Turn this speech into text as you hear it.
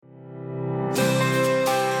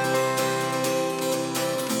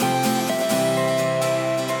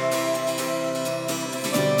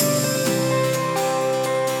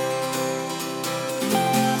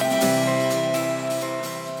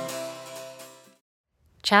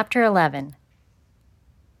Chapter 11.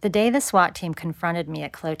 The day the SWAT team confronted me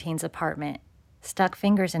at Clotine's apartment, stuck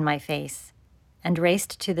fingers in my face, and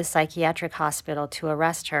raced to the psychiatric hospital to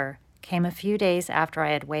arrest her came a few days after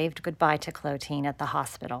I had waved goodbye to Clotine at the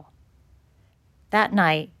hospital. That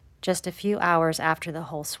night, just a few hours after the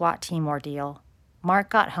whole SWAT team ordeal,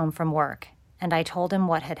 Mark got home from work, and I told him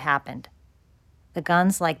what had happened. The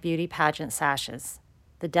guns like beauty pageant sashes,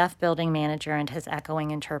 the deaf building manager and his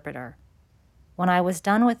echoing interpreter. When I was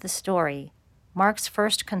done with the story, Mark's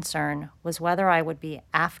first concern was whether I would be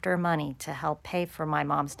after money to help pay for my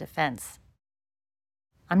mom's defense.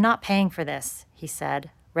 "I'm not paying for this," he said,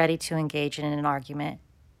 ready to engage in an argument.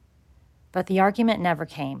 But the argument never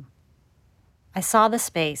came. I saw the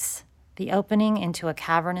space, the opening into a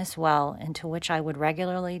cavernous well into which I would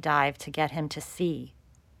regularly dive to get him to see,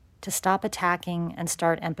 to stop attacking and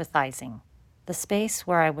start empathizing, the space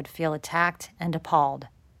where I would feel attacked and appalled,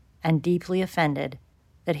 and deeply offended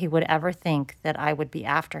that he would ever think that I would be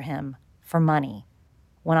after him for money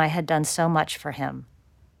when I had done so much for him.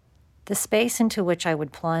 The space into which I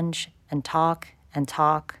would plunge and talk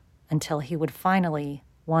until he would finally,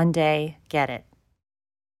 one day, get it.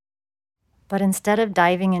 But instead of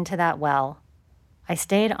diving into that well, I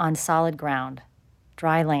stayed on solid ground,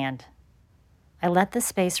 dry land. I let the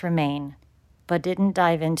space remain, but didn't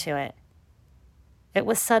dive into it. It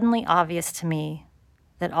was suddenly obvious to me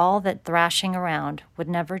that all that thrashing around would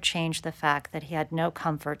never change the fact that he had no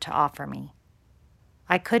comfort to offer me.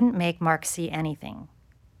 I couldn't make Mark see anything.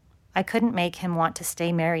 I couldn't make him want to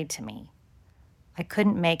stay married to me. I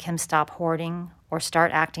couldn't make him stop hoarding or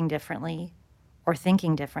start acting differently or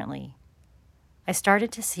thinking differently. I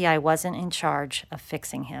started to see I wasn't in charge of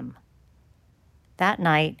fixing him. That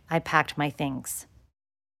night, I packed my things.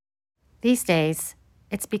 These days,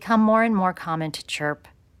 it's become more and more common to chirp,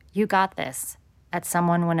 "You got this," at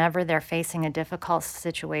someone whenever they're facing a difficult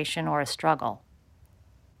situation or a struggle.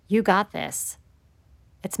 "You got this."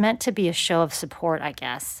 It's meant to be a show of support, I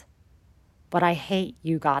guess. But I hate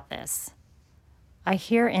 "you got this." I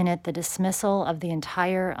hear in it the dismissal of the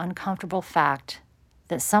entire uncomfortable fact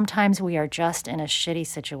that sometimes we are just in a shitty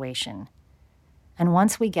situation. And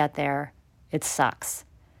once we get there, it sucks,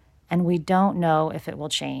 and we don't know if it will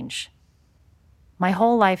change. My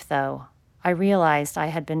whole life, though, I realized I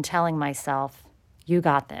had been telling myself, "You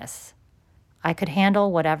got this." I could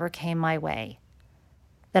handle whatever came my way,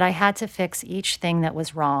 that I had to fix each thing that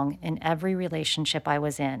was wrong in every relationship I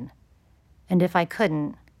was in. And if I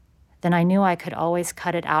couldn't, then I knew I could always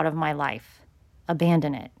cut it out of my life,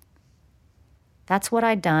 abandon it. That's what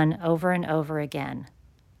I'd done over and over again,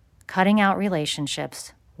 cutting out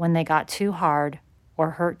relationships when they got too hard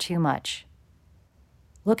or hurt too much.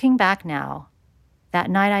 Looking back now, that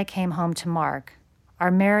night I came home to Mark, our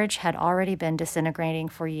marriage had already been disintegrating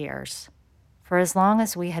for years, for as long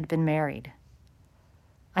as we had been married.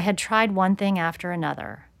 I had tried one thing after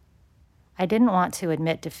another. I didn't want to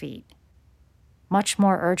admit defeat. Much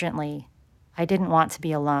more urgently, I didn't want to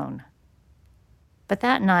be alone. But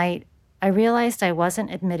that night, I realized I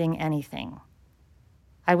wasn't admitting anything.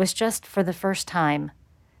 I was just, for the first time,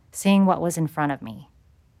 seeing what was in front of me.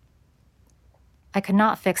 I could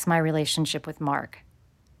not fix my relationship with Mark,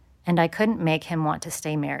 and I couldn't make him want to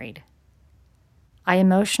stay married. I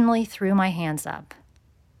emotionally threw my hands up.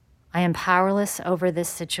 I am powerless over this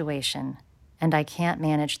situation, and I can't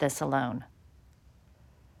manage this alone.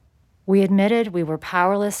 We admitted we were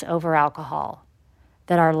powerless over alcohol,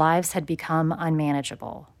 that our lives had become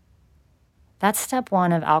unmanageable. That's step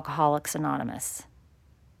one of Alcoholics Anonymous.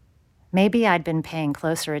 Maybe I'd been paying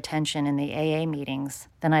closer attention in the AA meetings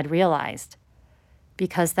than I'd realized,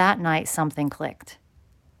 because that night something clicked.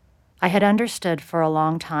 I had understood for a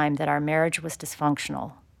long time that our marriage was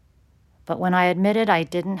dysfunctional, but when I admitted I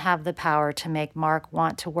didn't have the power to make Mark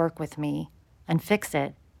want to work with me and fix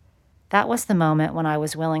it, that was the moment when I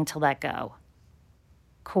was willing to let go,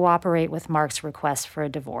 cooperate with Mark's request for a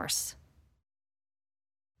divorce.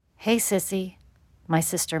 "Hey, sissy," my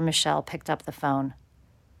sister Michelle picked up the phone.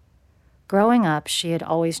 Growing up, she had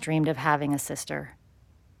always dreamed of having a sister.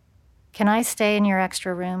 "Can I stay in your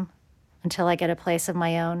extra room until I get a place of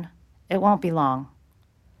my own? It won't be long."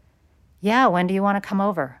 "Yeah, when do you want to come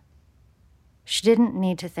over?" She didn't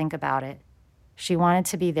need to think about it. She wanted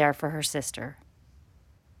to be there for her sister.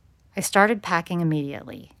 I started packing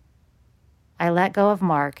immediately. I let go of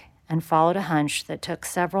Mark and followed a hunch that took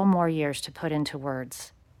several more years to put into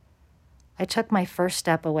words. I took my first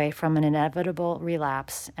step away from an inevitable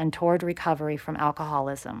relapse and toward recovery from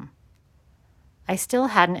alcoholism. I still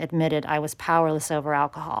hadn't admitted I was powerless over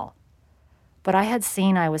alcohol, but I had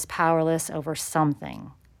seen I was powerless over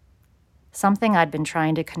something I'd been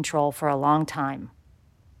trying to control for a long time.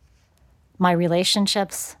 My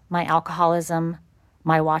relationships, my alcoholism,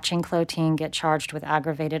 my watching Clothine get charged with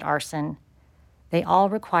aggravated arson, they all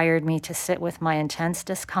required me to sit with my intense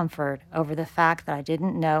discomfort over the fact that I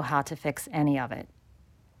didn't know how to fix any of it.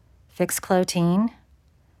 Fix Clothine?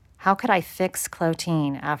 How could I fix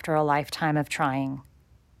Clothine after a lifetime of trying?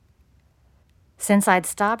 Since I'd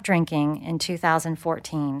stopped drinking in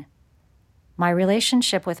 2014, my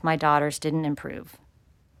relationship with my daughters didn't improve,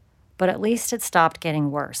 but at least it stopped getting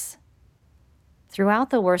worse. Throughout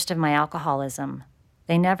the worst of my alcoholism,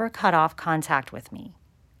 they never cut off contact with me.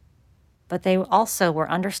 But they also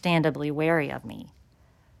were understandably wary of me.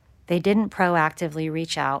 They didn't proactively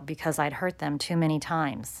reach out because I'd hurt them too many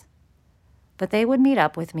times. But they would meet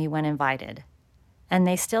up with me when invited, and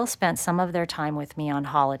they still spent some of their time with me on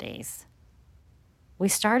holidays. We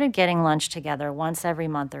started getting lunch together once every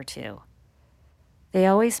month or two. They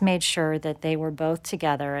always made sure that they were both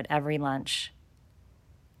together at every lunch.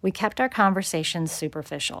 We kept our conversations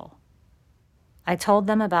superficial. I told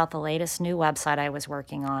them about the latest new website I was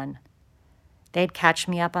working on. They'd catch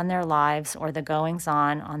me up on their lives or the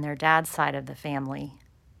goings-on their dad's side of the family.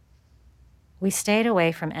 We stayed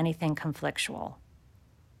away from anything conflictual.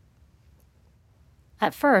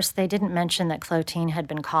 At first, they didn't mention that Clothine had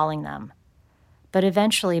been calling them, but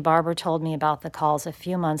eventually Barbara told me about the calls a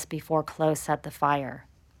few months before Chloe set the fire.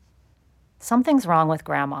 "Something's wrong with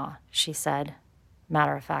Grandma," she said,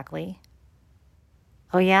 matter-of-factly.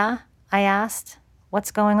 "Oh yeah?" I asked.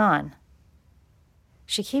 "What's going on?"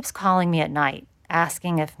 "She keeps calling me at night,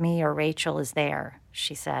 asking if me or Rachel is there,"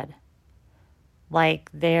 she said. "Like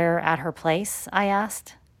there at her place?" I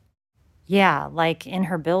asked. "Yeah, like in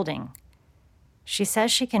her building. She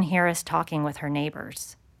says she can hear us talking with her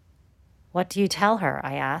neighbors." "What do you tell her?"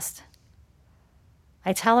 I asked.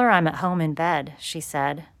 "I tell her I'm at home in bed," she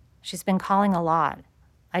said. "She's been calling a lot.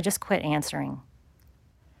 I just quit answering."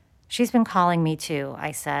 "She's been calling me too,"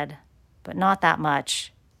 I said, "but not that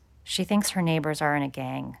much. She thinks her neighbors are in a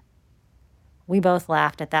gang." We both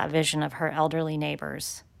laughed at that vision of her elderly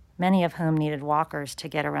neighbors, many of whom needed walkers to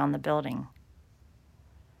get around the building.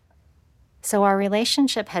 So our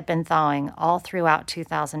relationship had been thawing all throughout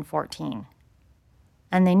 2014,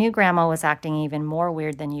 and they knew Grandma was acting even more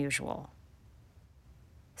weird than usual.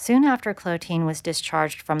 Soon after Clothine was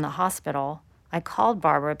discharged from the hospital, I called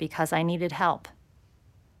Barbara because I needed help.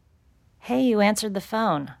 "Hey, you answered the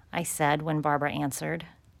phone," I said when Barbara answered.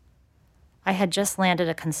 I had just landed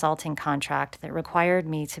a consulting contract that required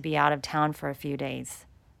me to be out of town for a few days,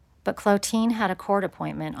 but Clothine had a court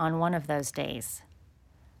appointment on one of those days.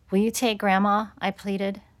 "Will you take Grandma?" I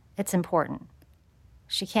pleaded. "It's important.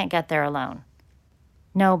 She can't get there alone."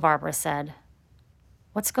 "No," Barbara said.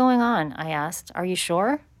 "What's going on?" I asked. "Are you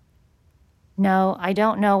sure?" "No, I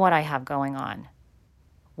don't know what I have going on."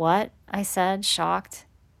 "What?" I said, shocked.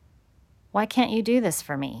 "Why can't you do this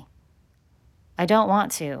for me?" "I don't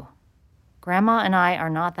want to. Grandma and I are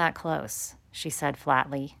not that close," she said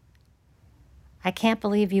flatly. "I can't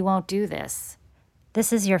believe you won't do this.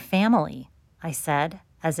 This is your family," I said,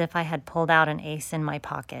 as if I had pulled out an ace in my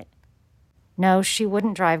pocket. "No, she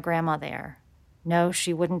wouldn't drive Grandma there. No,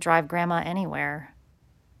 she wouldn't drive Grandma anywhere.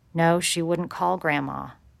 No, she wouldn't call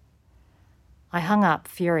Grandma." I hung up,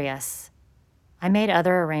 furious. I made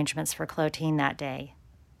other arrangements for Clothine that day,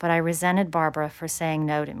 but I resented Barbara for saying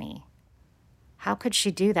no to me. How could she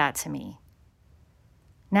do that to me?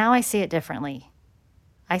 Now I see it differently.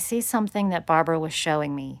 I see something that Barbara was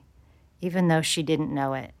showing me, even though she didn't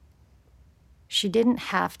know it. She didn't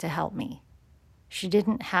have to help me. She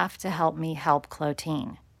didn't have to help me help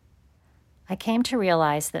Clothine. I came to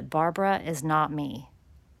realize that Barbara is not me.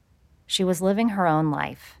 She was living her own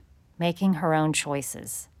life, making her own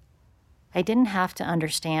choices. I didn't have to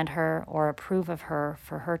understand her or approve of her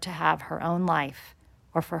for her to have her own life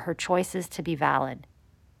or for her choices to be valid.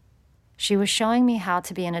 She was showing me how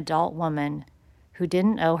to be an adult woman who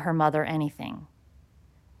didn't owe her mother anything,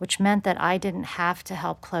 which meant that I didn't have to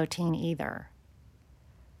help Clothine either.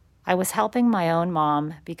 I was helping my own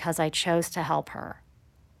mom because I chose to help her.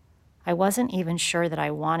 I wasn't even sure that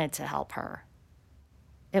I wanted to help her.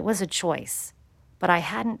 It was a choice, but I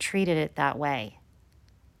hadn't treated it that way.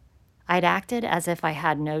 I'd acted as if I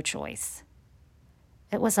had no choice.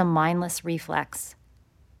 It was a mindless reflex.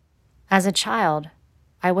 As a child,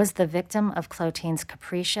 I was the victim of Clothine's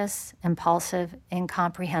capricious, impulsive,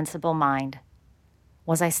 incomprehensible mind.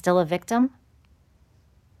 Was I still a victim?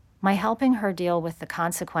 My helping her deal with the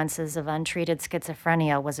consequences of untreated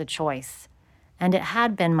schizophrenia was a choice, and it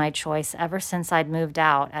had been my choice ever since I'd moved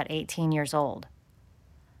out at 18 years old.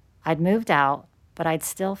 I'd moved out, but I'd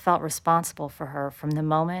still felt responsible for her from the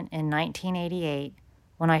moment in 1988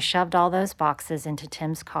 when I shoved all those boxes into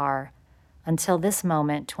Tim's car, until this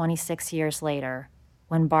moment 26 years later,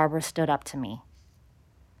 when Barbara stood up to me.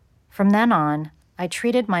 From then on, I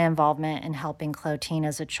treated my involvement in helping Clothine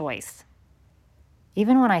as a choice.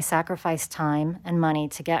 Even when I sacrificed time and money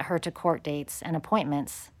to get her to court dates and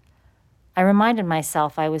appointments, I reminded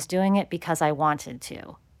myself I was doing it because I wanted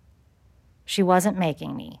to. She wasn't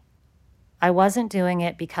making me. I wasn't doing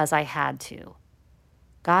it because I had to.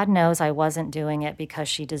 God knows I wasn't doing it because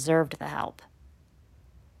she deserved the help.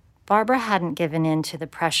 Barbara hadn't given in to the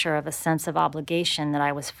pressure of a sense of obligation that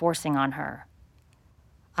I was forcing on her.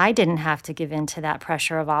 I didn't have to give in to that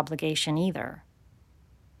pressure of obligation either.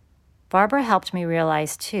 Barbara helped me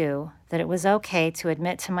realize, too, that it was okay to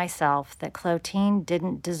admit to myself that Clothine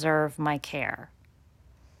didn't deserve my care.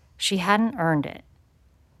 She hadn't earned it.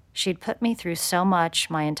 She'd put me through so much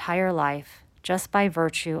my entire life just by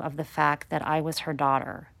virtue of the fact that I was her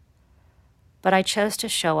daughter. But I chose to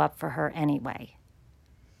show up for her anyway.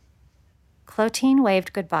 Clothine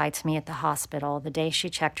waved goodbye to me at the hospital the day she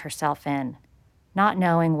checked herself in, not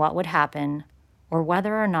knowing what would happen or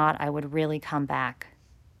whether or not I would really come back.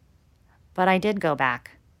 But I did go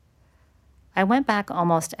back. I went back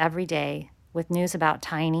almost every day with news about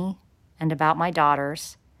Tiny and about my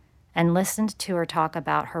daughters, and listened to her talk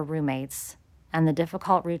about her roommates and the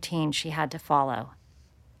difficult routine she had to follow.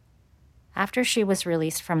 After she was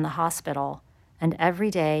released from the hospital, and every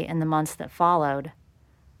day in the months that followed,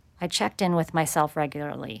 I checked in with myself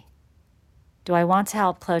regularly. Do I want to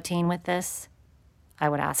help Clothine with this? I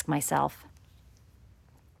would ask myself.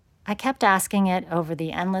 I kept asking it over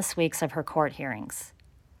the endless weeks of her court hearings.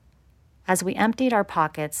 As we emptied our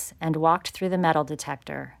pockets and walked through the metal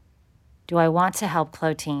detector, do I want to help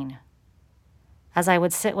Clothine? As I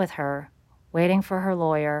would sit with her, waiting for her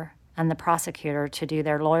lawyer and the prosecutor to do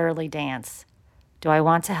their lawyerly dance, do I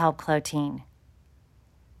want to help Clothine?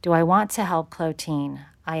 Do I want to help Clothine?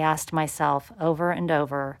 I asked myself over and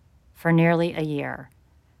over for nearly a year,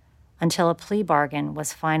 until a plea bargain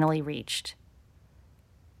was finally reached.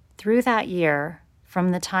 Through that year,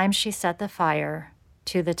 from the time she set the fire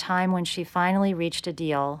to the time when she finally reached a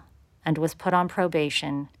deal and was put on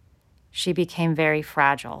probation, she became very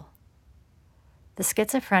fragile. The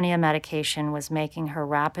schizophrenia medication was making her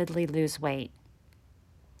rapidly lose weight.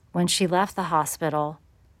 When she left the hospital,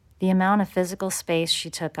 the amount of physical space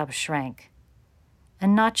she took up shrank,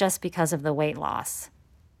 and not just because of the weight loss.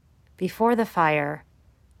 Before the fire,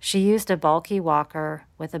 she used a bulky walker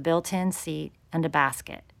with a built-in seat and a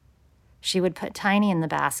basket. She would put Tiny in the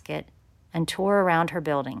basket and tour around her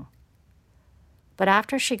building. But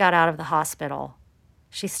after she got out of the hospital,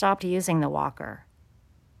 she stopped using the walker.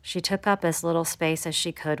 She took up as little space as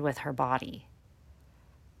she could with her body.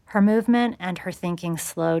 Her movement and her thinking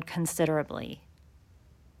slowed considerably.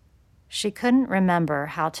 She couldn't remember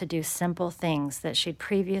how to do simple things that she'd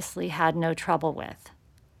previously had no trouble with.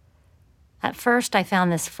 At first, I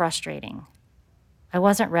found this frustrating. I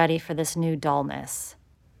wasn't ready for this new dullness.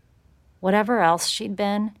 Whatever else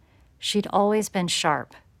she'd always been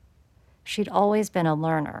sharp. She'd always been a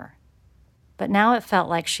learner. But now it felt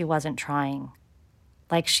like she wasn't trying,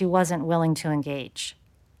 like she wasn't willing to engage.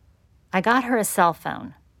 I got her a cell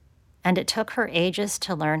phone, and it took her ages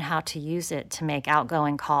to learn how to use it to make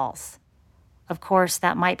outgoing calls. Of course,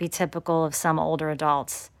 that might be typical of some older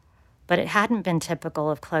adults, but it hadn't been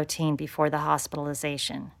typical of Clothine before the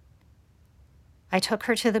hospitalization. I took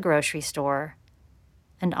her to the grocery store,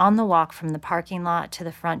 and on the walk from the parking lot to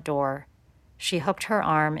the front door, she hooked her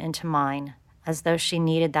arm into mine as though she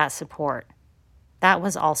needed that support. That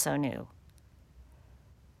was also new.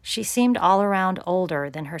 She seemed all around older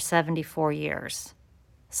than her 74 years,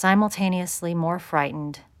 simultaneously more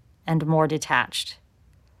frightened and more detached.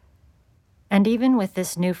 And even with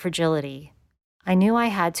this new fragility, I knew I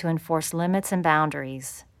had to enforce limits and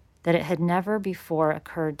boundaries that it had never before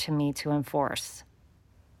occurred to me to enforce.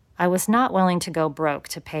 I was not willing to go broke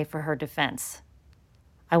to pay for her defense.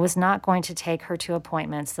 I was not going to take her to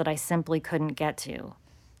appointments that I simply couldn't get to,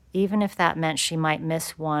 even if that meant she might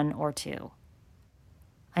miss one or two.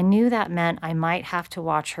 I knew that meant I might have to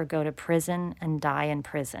watch her go to prison and die in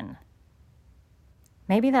prison.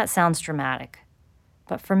 Maybe that sounds dramatic,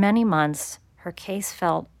 but for many months, her case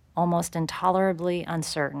felt almost intolerably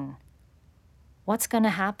uncertain. What's going to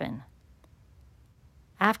happen?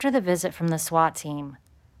 After the visit from the SWAT team,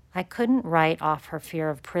 I couldn't write off her fear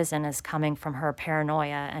of prison as coming from her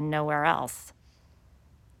paranoia and nowhere else.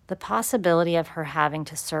 The possibility of her having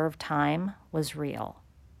to serve time was real.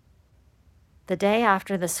 The day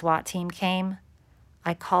after the SWAT team came,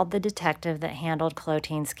 I called the detective that handled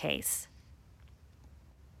Clothine's case.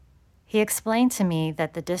 He explained to me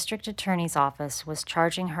that the district attorney's office was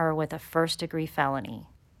charging her with a first-degree felony.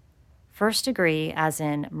 First degree as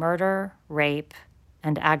in murder, rape,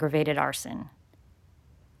 and aggravated arson.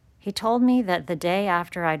 He told me that the day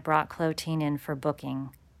after I'd brought Clothine in for booking,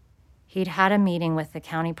 he'd had a meeting with the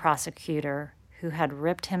county prosecutor who had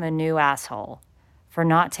ripped him a new asshole for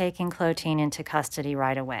not taking Clothine into custody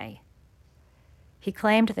right away. He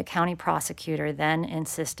claimed the county prosecutor then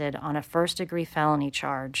insisted on a first-degree felony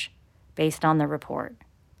charge based on the report.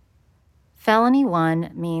 Felony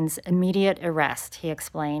 1 means immediate arrest, he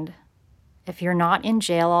explained. If you're not in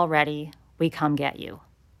jail already, we come get you.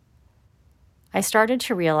 I started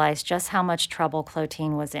to realize just how much trouble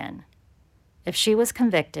Clothine was in. If she was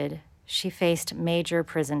convicted, she faced major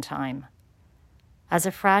prison time. As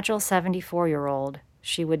a fragile 74-year-old,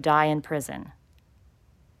 she would die in prison.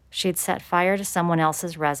 She'd set fire to someone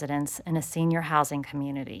else's residence in a senior housing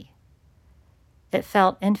community. It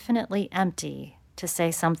felt infinitely empty to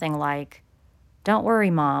say something like, "Don't worry,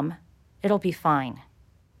 Mom, it'll be fine,"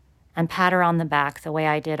 and pat her on the back the way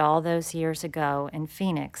I did all those years ago in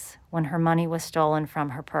Phoenix when her money was stolen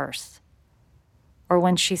from her purse, or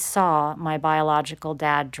when she saw my biological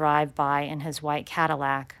dad drive by in his white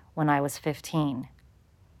Cadillac when I was 15,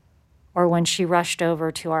 or when she rushed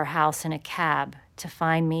over to our house in a cab to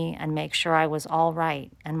find me and make sure I was all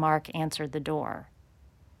right and Mark answered the door.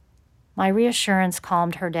 My reassurance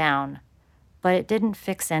calmed her down, but it didn't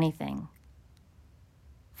fix anything.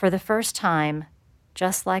 For the first time,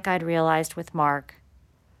 just like I'd realized with Mark,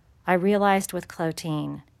 I realized with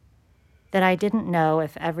Clothine that I didn't know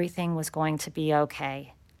if everything was going to be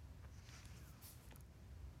okay.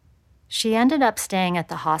 She ended up staying at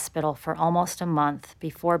the hospital for almost a month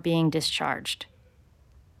before being discharged.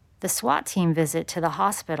 The SWAT team visit to the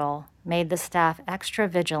hospital made the staff extra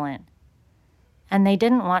vigilant, and they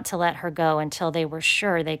didn't want to let her go until they were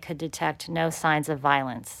sure they could detect no signs of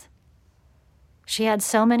violence. She had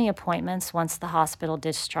so many appointments once the hospital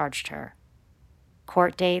discharged her.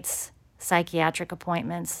 Court dates, psychiatric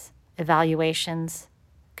appointments, evaluations,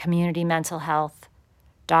 community mental health,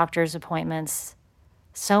 doctor's appointments,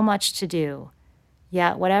 so much to do,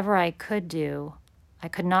 yet whatever I could do, I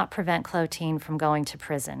could not prevent Clothine from going to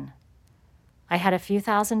prison. I had a few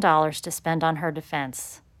 $1,000s to spend on her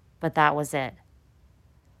defense, but that was it.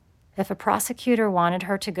 If a prosecutor wanted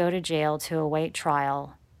her to go to jail to await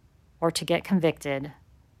trial, or to get convicted,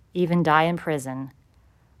 even die in prison,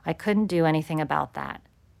 I couldn't do anything about that.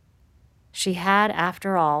 She had,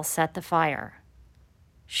 after all, set the fire.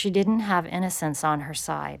 She didn't have innocence on her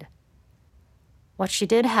side. What she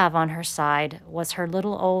did have on her side was her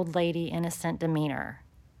little old lady innocent demeanor.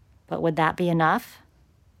 But would that be enough?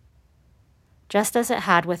 Just as it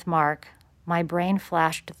had with Mark, my brain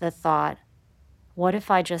flashed the thought, what if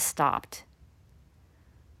I just stopped?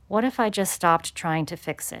 What if I just stopped trying to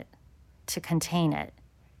fix it, to contain it,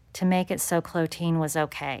 to make it so Clothine was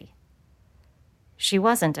okay? She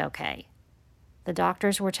wasn't okay. The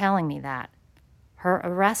doctors were telling me that. Her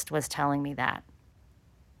arrest was telling me that.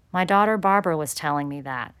 My daughter Barbara was telling me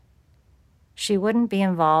that. She wouldn't be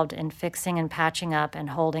involved in fixing and patching up and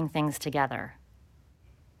holding things together.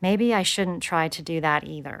 Maybe I shouldn't try to do that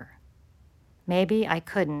either. Maybe I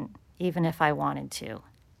couldn't, even if I wanted to.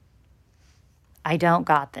 I don't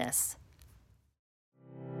got this.